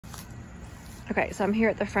Okay, so I'm here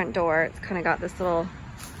at the front door. It's kind of got this little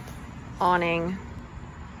awning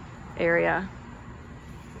area.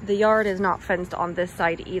 The yard is not fenced on this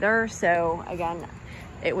side either, so again,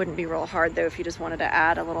 it wouldn't be real hard though if you just wanted to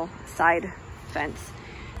add a little side fence.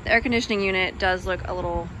 The air conditioning unit does look a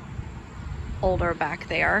little older back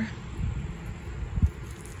there.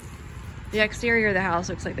 The exterior of the house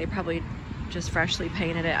looks like they probably just freshly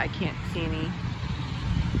painted it. I can't see any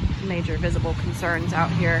major visible concerns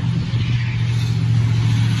out here.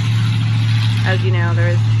 As you know, there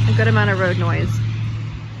is a good amount of road noise,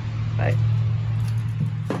 but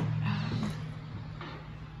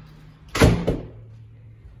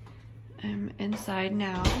I'm inside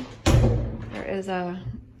now. There is a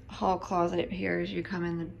hall closet here as you come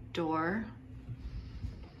in the door.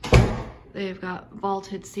 They've got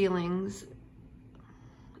vaulted ceilings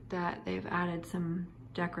that they've added some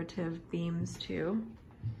decorative beams to.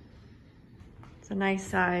 It's a nice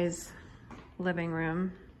size living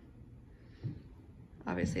room.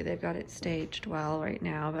 Obviously they've got it staged well right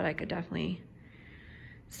now, but I could definitely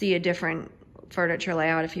see a different furniture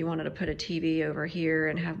layout if you wanted to put a TV over here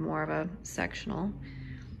and have more of a sectional.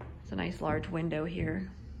 It's a nice large window here.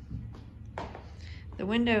 The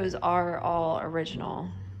windows are all original.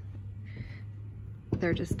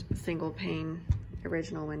 They're just single pane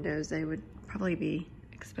original windows. They would probably be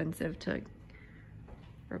expensive to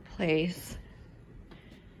replace.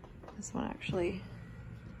 This one actually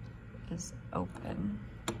is open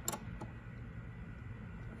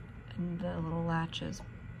and the little latch is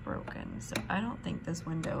broken, so I don't think this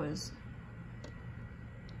window is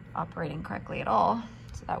operating correctly at all,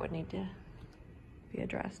 so that would need to be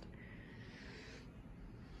addressed.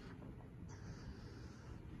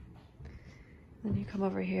 Then you come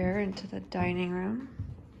over here into the dining room.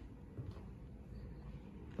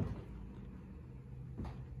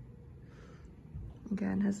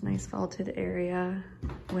 Again, has nice vaulted area,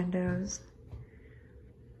 windows.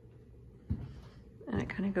 And it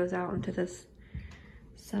kind of goes out into this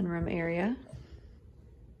sunroom area.